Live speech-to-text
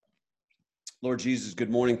Lord Jesus,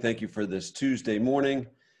 good morning. Thank you for this Tuesday morning.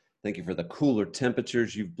 Thank you for the cooler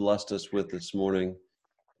temperatures you've blessed us with this morning.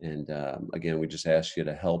 And again, we just ask you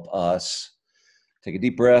to help us take a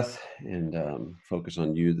deep breath and focus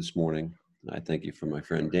on you this morning. I thank you for my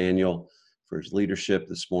friend Daniel, for his leadership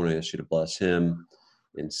this morning. I ask you to bless him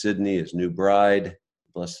and Sydney, his new bride.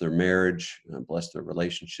 Bless their marriage, bless their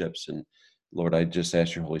relationships. And Lord, I just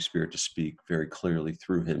ask your Holy Spirit to speak very clearly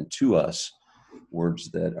through him to us,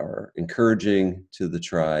 words that are encouraging to the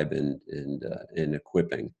tribe and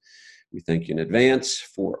equipping. We thank you in advance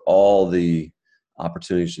for all the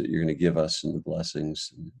opportunities that you're going to give us and the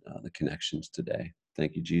blessings and the connections today.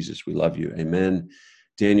 Thank you, Jesus. We love you. Amen.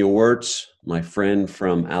 Daniel Wirtz, my friend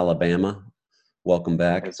from Alabama, welcome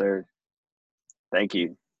back. Yes, sir. Thank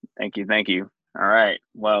you. All right.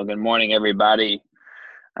 Well, good morning, everybody.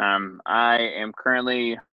 I am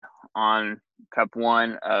currently on cup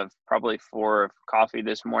one of probably 4 of coffee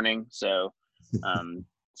this morning. So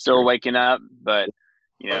still waking up, but,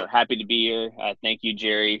 happy to be here. Thank you,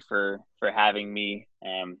 Jerry, for having me.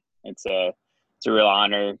 It's a real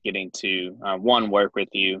honor getting to, one, work with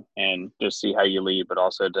you and just see how you lead, but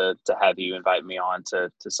also to have you invite me on to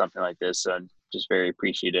something like this. So I'm just very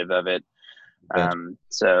appreciative of it.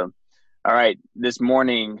 All right, this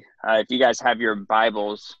morning, if you guys have your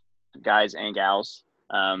Bibles, guys and gals,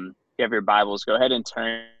 if you have your Bibles, go ahead and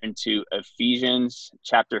turn to Ephesians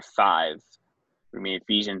chapter 5. We're going to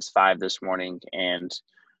be Ephesians 5 this morning, and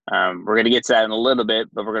we're going to get to that in a little bit,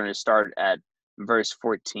 but we're going to start at verse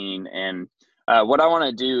 14. And what I want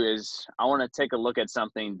to do is I want to take a look at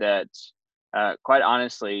something that, quite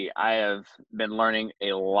honestly, I have been learning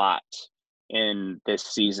a lot in this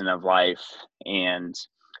season of life. And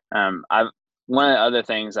one of the other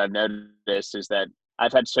things I've noticed is that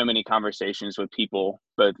I've had so many conversations with people,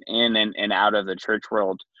 both in and out of the church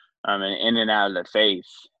world, and in and out of the faith,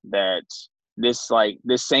 that this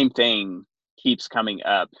same thing keeps coming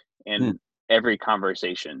up in every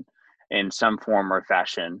conversation in some form or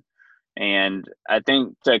fashion. And I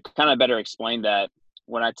think to kind of better explain that,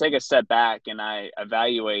 when I take a step back and I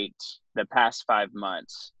evaluate the past 5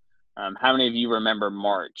 months, how many of you remember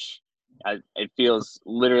March? It feels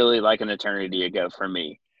literally like an eternity ago for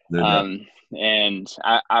me. And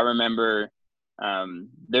I remember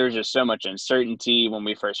there was just so much uncertainty when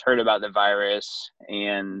we first heard about the virus,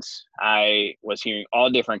 and I was hearing all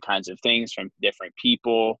different kinds of things from different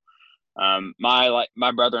people. My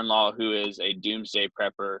brother-in-law, who is a doomsday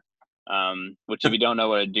prepper, which if you don't know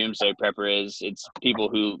what a doomsday prepper is, it's people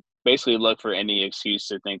who basically look for any excuse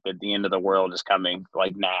to think that the end of the world is coming,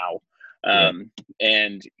 like now.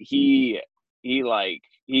 And he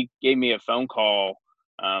gave me a phone call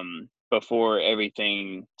before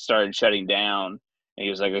everything started shutting down, and he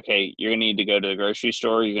was like, okay, you're gonna need to go to the grocery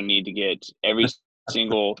store. You're gonna need to get every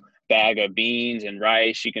single bag of beans and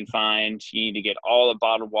rice you can find. You need to get all the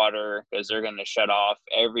bottled water, because they're gonna shut off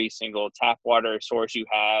every single tap water source you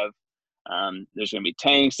have. There's gonna be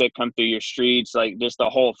tanks that come through your streets, like just the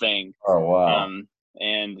whole thing. Oh, wow.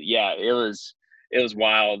 And yeah, it was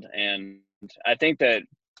wild. And I think that,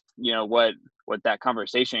 what that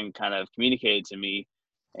conversation kind of communicated to me,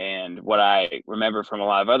 and what I remember from a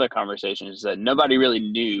lot of other conversations, is that nobody really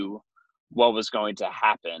knew what was going to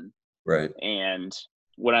happen. Right. And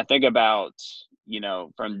when I think about,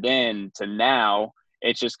 from then to now,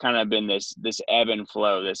 it's just kind of been this ebb and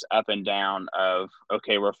flow, this up and down of,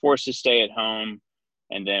 okay, we're forced to stay at home,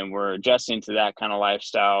 and then we're adjusting to that kind of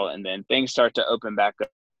lifestyle, and then things start to open back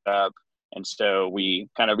up. And so we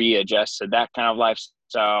kind of readjust to that kind of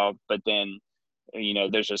lifestyle. But then,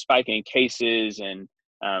 there's a spike in cases, and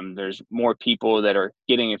there's more people that are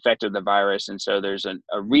getting infected with the virus. And so there's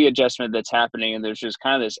a readjustment that's happening. And there's just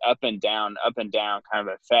kind of this up and down kind of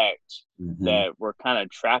effect that we're kind of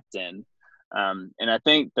trapped in. And I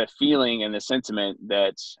think the feeling and the sentiment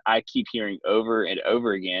that I keep hearing over and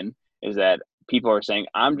over again is that people are saying,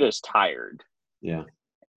 I'm just tired. Yeah.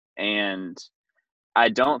 And I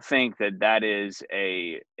don't think that is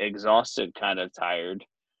a exhausted kind of tired.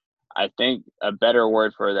 I think a better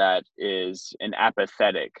word for that is an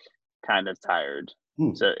apathetic kind of tired.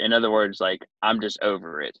 So in other words, like, I'm just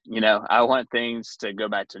over it. I want things to go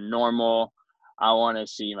back to normal. I want to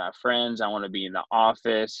see my friends. I want to be in the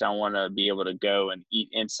office. I want to be able to go and eat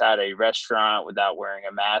inside a restaurant without wearing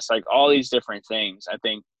a mask, like all these different things. I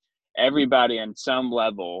think everybody on some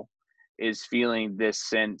level is feeling this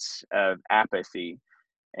sense of apathy.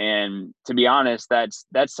 And to be honest, that's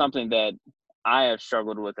something that I have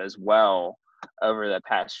struggled with as well over the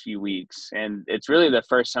past few weeks. And it's really the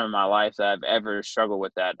first time in my life that I've ever struggled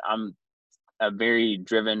with that. I'm a very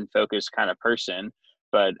driven, focused kind of person,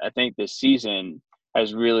 but I think this season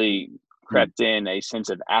has really crept in a sense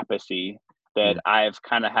of apathy that I've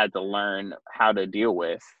kind of had to learn how to deal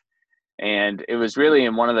with. And it was really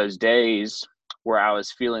in one of those days where I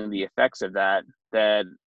was feeling the effects of that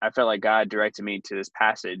I felt like God directed me to this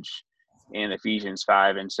passage in Ephesians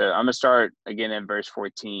 5. And so I'm going to start again in verse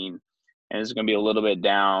 14. And it's going to be a little bit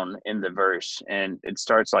down in the verse. And it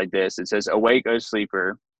starts like this. It says, "Awake, O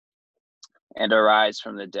sleeper, and arise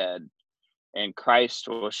from the dead, and Christ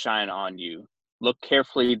will shine on you. Look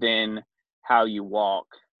carefully then how you walk,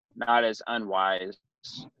 not as unwise,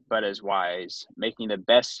 but as wise, making the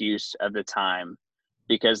best use of the time,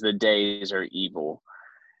 because the days are evil."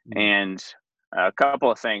 And a couple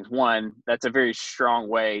of things. One, that's a very strong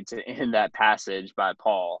way to end that passage by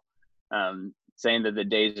Paul, saying that the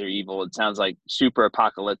days are evil. It sounds like super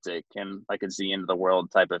apocalyptic and like it's the end of the world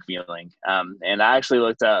type of feeling. And I actually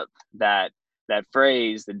looked up that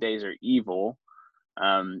phrase, "the days are evil,"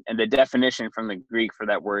 and the definition from the Greek for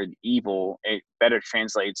that word evil, it better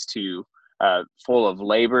translates to full of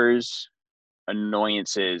labors,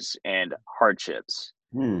 annoyances, and hardships.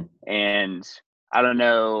 And I don't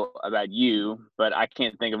know about you, but I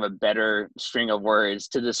can't think of a better string of words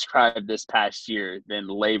to describe this past year than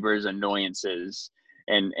labors, annoyances,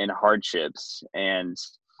 and hardships. And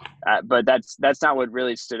but that's not what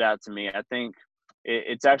really stood out to me. I think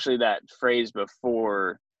it's actually that phrase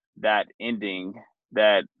before that ending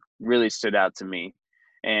that really stood out to me.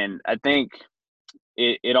 And I think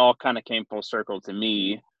it all kind of came full circle to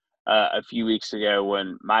me a few weeks ago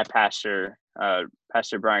when my pastor,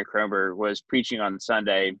 Pastor Brian Cromer, was preaching on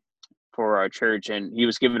Sunday for our church, and he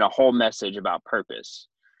was giving a whole message about purpose.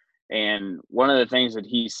 And one of the things that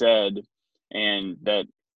he said, and that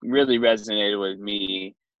really resonated with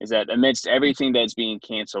me, is that amidst everything that's being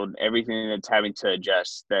canceled, everything that's having to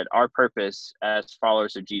adjust, that our purpose as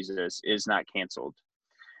followers of Jesus is not canceled.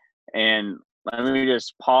 And let me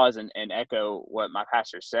just pause and echo what my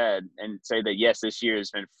pastor said and say that, yes, this year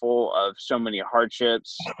has been full of so many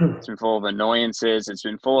hardships. It's been full of annoyances. It's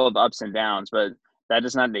been full of ups and downs, but that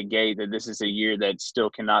does not negate that this is a year that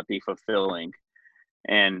still cannot be fulfilling.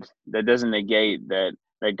 And that doesn't negate that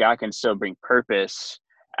God can still bring purpose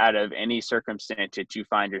out of any circumstance that you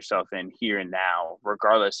find yourself in here and now,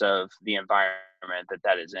 regardless of the environment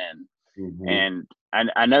that is in. And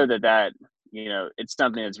I know that it's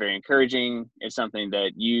something that's very encouraging. It's something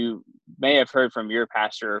that you may have heard from your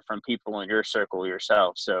pastor, or from people in your circle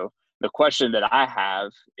yourself. So the question that I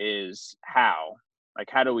have is how? Like,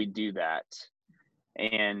 how do we do that?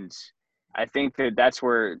 And I think that that's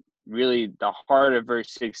where really the heart of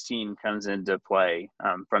verse 16 comes into play,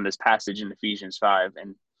 from this passage in Ephesians 5.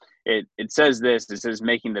 And it says this, it says,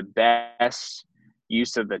 making the best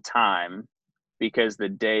use of the time because the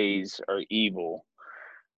days are evil.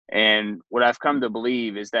 And what I've come to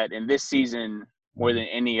believe is that in this season, more than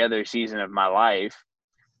any other season of my life,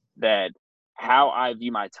 that how I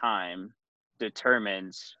view my time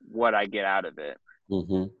determines what I get out of it.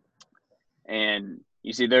 And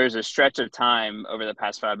you see, there's a stretch of time over the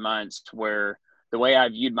past 5 months where the way I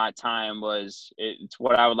viewed my time was, it's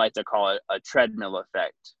what I would like to call a treadmill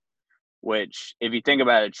effect, which, if you think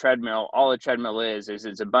about a treadmill, all a treadmill is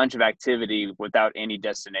it's a bunch of activity without any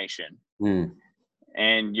destination.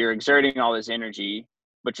 And you're exerting all this energy,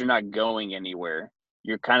 but you're not going anywhere.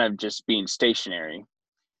 You're kind of just being stationary.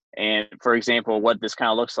 And for example, what this kind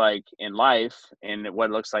of looks like in life, and what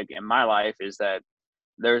it looks like in my life, is that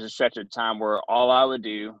there's a stretch of time where all I would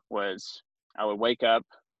do was I would wake up,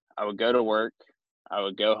 I would go to work, I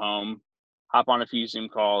would go home, hop on a few Zoom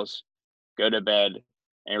calls, go to bed,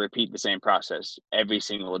 and repeat the same process every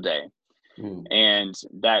single day. And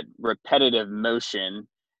that repetitive motion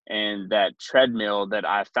and that treadmill that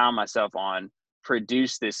I found myself on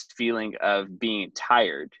produced this feeling of being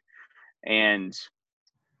tired. And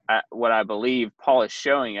what I believe Paul is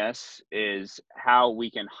showing us is how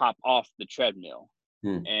we can hop off the treadmill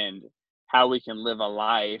and how we can live a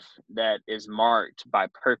life that is marked by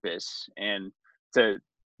purpose. And the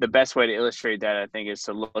best way to illustrate that, I think, is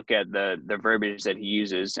to look at the verbiage that he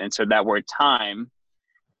uses. And so that word time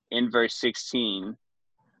in verse 16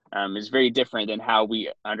 is very different than how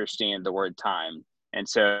we understand the word time. And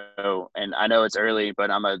so, and I know it's early, but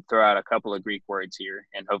I'm going to throw out a couple of Greek words here,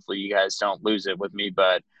 and hopefully you guys don't lose it with me.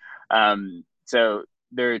 But so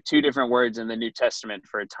there are two different words in the New Testament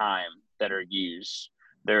for time that are used.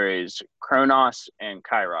 There is chronos and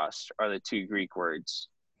kairos are the two Greek words.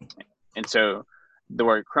 And so the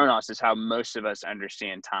word chronos is how most of us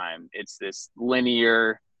understand time. It's this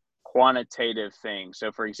linear, quantitative thing.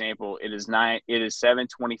 So for example, it is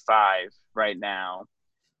 7:25 right now,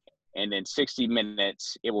 and in 60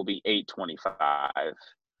 minutes it will be 8:25.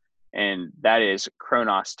 and that is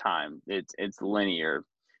chronos time. It's linear.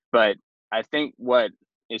 But I think what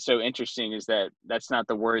is so interesting is that that's not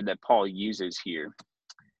the word that Paul uses here.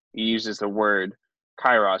 He uses the word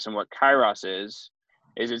kairos, and what kairos is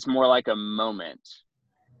it's more like a moment.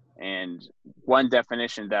 And one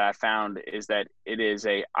definition that I found is that it is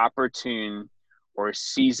a opportune or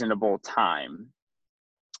seasonable time,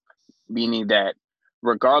 meaning that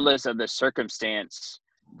regardless of the circumstance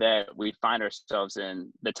that we find ourselves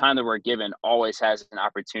in, the time that we're given always has an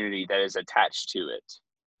opportunity that is attached to it.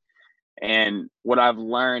 And what I've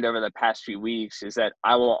learned over the past few weeks is that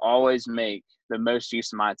I will always make the most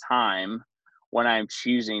use of my time when I'm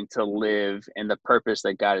choosing to live in the purpose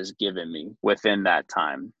that God has given me within that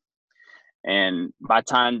time. And my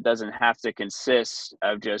time doesn't have to consist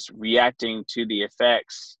of just reacting to the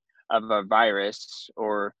effects of a virus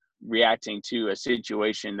or reacting to a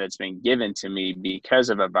situation that's been given to me because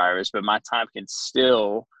of a virus, but my time can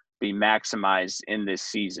still be maximized in this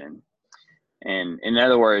season. And in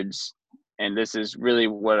other words, and this is really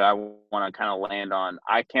what I want to kind of land on,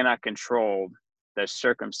 I cannot control the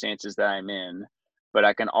circumstances that I'm in, but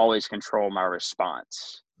I can always control my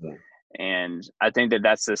response. Yeah. And I think that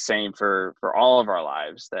that's the same for all of our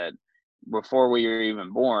lives, that before we were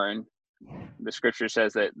even born, the scripture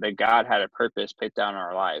says that God had a purpose picked out in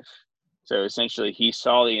our life. So essentially he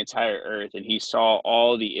saw the entire earth and he saw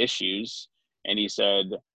all the issues, and he said,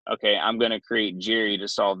 okay, I'm going to create Jerry to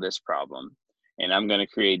solve this problem, and I'm going to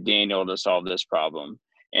create Daniel to solve this problem,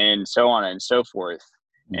 and so on and so forth.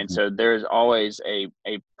 And so there's always a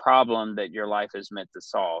problem that your life is meant to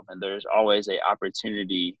solve, and there's always a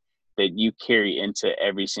opportunity that you carry into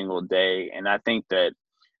every single day. And I think that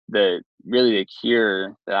the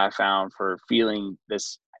cure that I found for feeling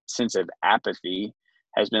this sense of apathy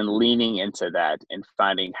has been leaning into that and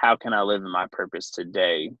finding, how can I live in my purpose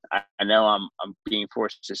today? I know I'm being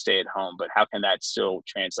forced to stay at home, but how can that still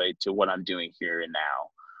translate to what I'm doing here and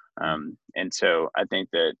now? And so I think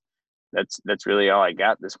that that's really all I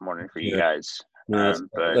got this morning for you guys. No,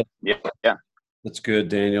 But yeah. That's good,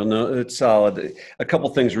 Daniel. No, it's solid. A couple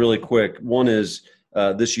things really quick. One is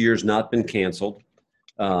this year's not been canceled.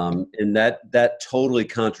 And that totally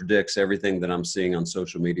contradicts everything that I'm seeing on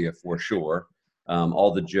social media for sure.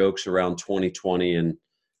 All the jokes around 2020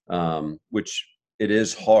 and which it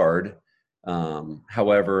is hard.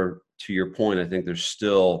 However, to your point, I think there's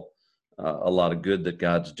still a lot of good that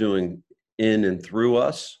God's doing in and through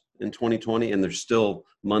us in 2020, and there's still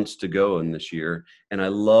months to go in this year. And I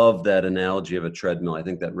love that analogy of a treadmill. I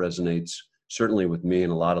think that resonates certainly with me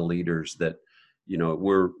and a lot of leaders, that, you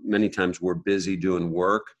know, many times we're busy doing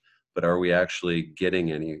work, but are we actually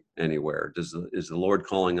getting anywhere? Is the Lord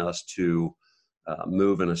calling us to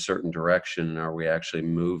move in a certain direction, and are we actually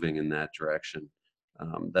moving in that direction?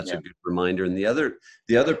 That's a good reminder. And the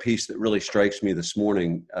other piece that really strikes me this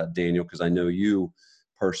morning, Daniel, because I know you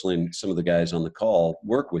personally and some of the guys on the call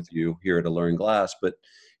work with you here at Alluring Glass, but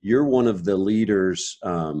you're one of the leaders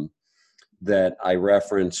that I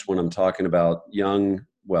reference when I'm talking about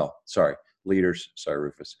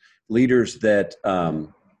leaders that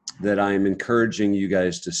that I'm encouraging you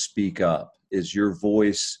guys to speak up. Is your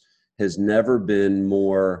voice has never been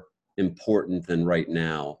more important than right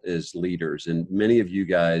now as leaders. And many of you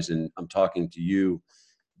guys, and I'm talking to you,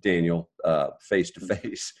 Daniel, face to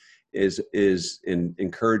face, is in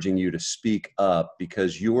encouraging you to speak up,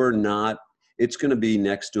 because it's going to be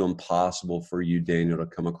next to impossible for you, Daniel, to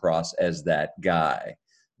come across as that guy,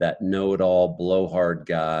 that know-it-all, blowhard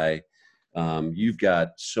guy. You've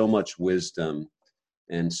got so much wisdom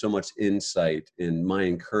and so much insight. And my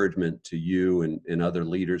encouragement to you and other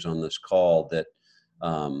leaders on this call that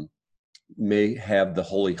may have the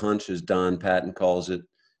holy hunch, as Don Patton calls it,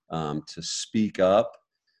 to speak up.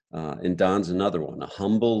 And Don's another one, a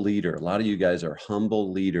humble leader. A lot of you guys are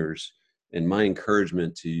humble leaders. And my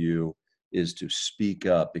encouragement to you is to speak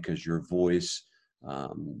up, because your voice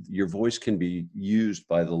can be used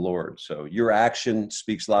by the Lord. So your action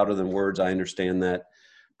speaks louder than words. I understand that.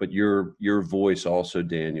 But your voice also,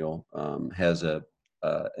 Daniel, has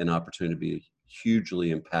an opportunity to be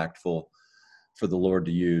hugely impactful for the Lord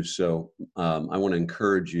to use. So I want to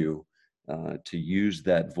encourage you to use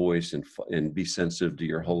that voice and be sensitive to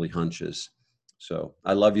your holy hunches. So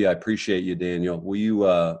I love you. I appreciate you, Daniel. Will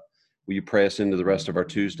you pray us into the rest of our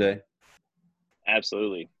Tuesday?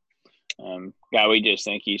 Absolutely. God, we just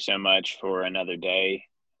thank you so much for another day.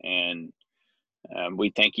 And we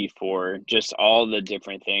thank you for just all the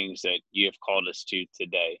different things that you have called us to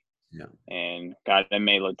today. Yeah. And God, it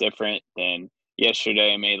may look different than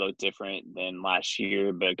yesterday, it may look different than last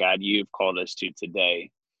year, but God, you've called us to today.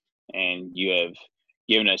 And you have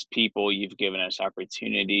given us people, you've given us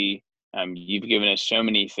opportunity, you've given us so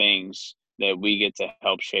many things that we get to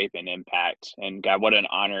help shape and impact. And God, what an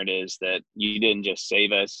honor it is that you didn't just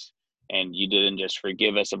save us and you didn't just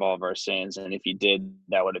forgive us of all of our sins. And if you did,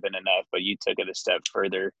 that would have been enough, but you took it a step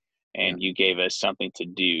further Yeah. and you gave us something to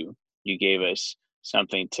do. You gave us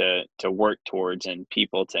something to work towards and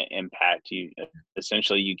people to impact. You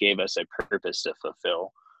essentially, you gave us a purpose to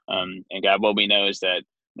fulfill. And God, what we know is that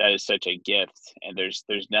that is such a gift, and there's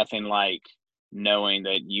nothing like knowing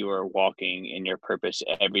that you are walking in your purpose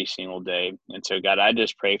every single day. And so, God, I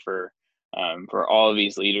just pray for all of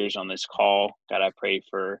these leaders on this call. God, I pray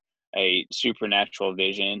for a supernatural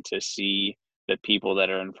vision to see the people that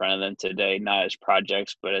are in front of them today, not as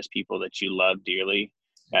projects, but as people that you love dearly.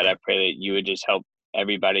 God, I pray that you would just help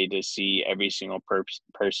everybody to see every single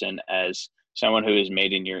person as someone who is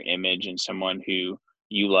made in your image and someone who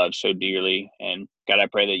you love so dearly. And God, I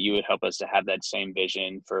pray that you would help us to have that same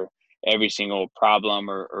vision for every single problem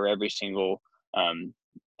or every single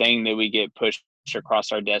thing that we get pushed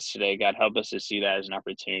across our desks today. God, help us to see that as an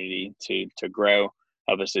opportunity to grow.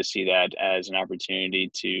 Help us to see that as an opportunity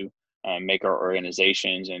to make our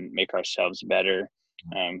organizations and make ourselves better.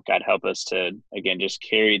 God, help us to, again, just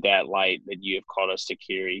carry that light that you have called us to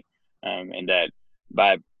carry, and that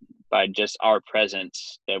by just our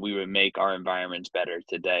presence, that we would make our environments better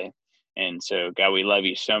today. And so, God, we love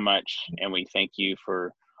you so much, and we thank you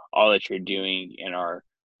for all that you're doing in our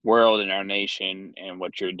world, in our nation, and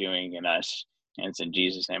what you're doing in us. And it's in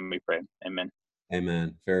Jesus' name we pray. Amen.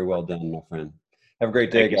 Amen. Very well done, my friend. Have a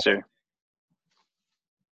great day, Thank you, guys. sir.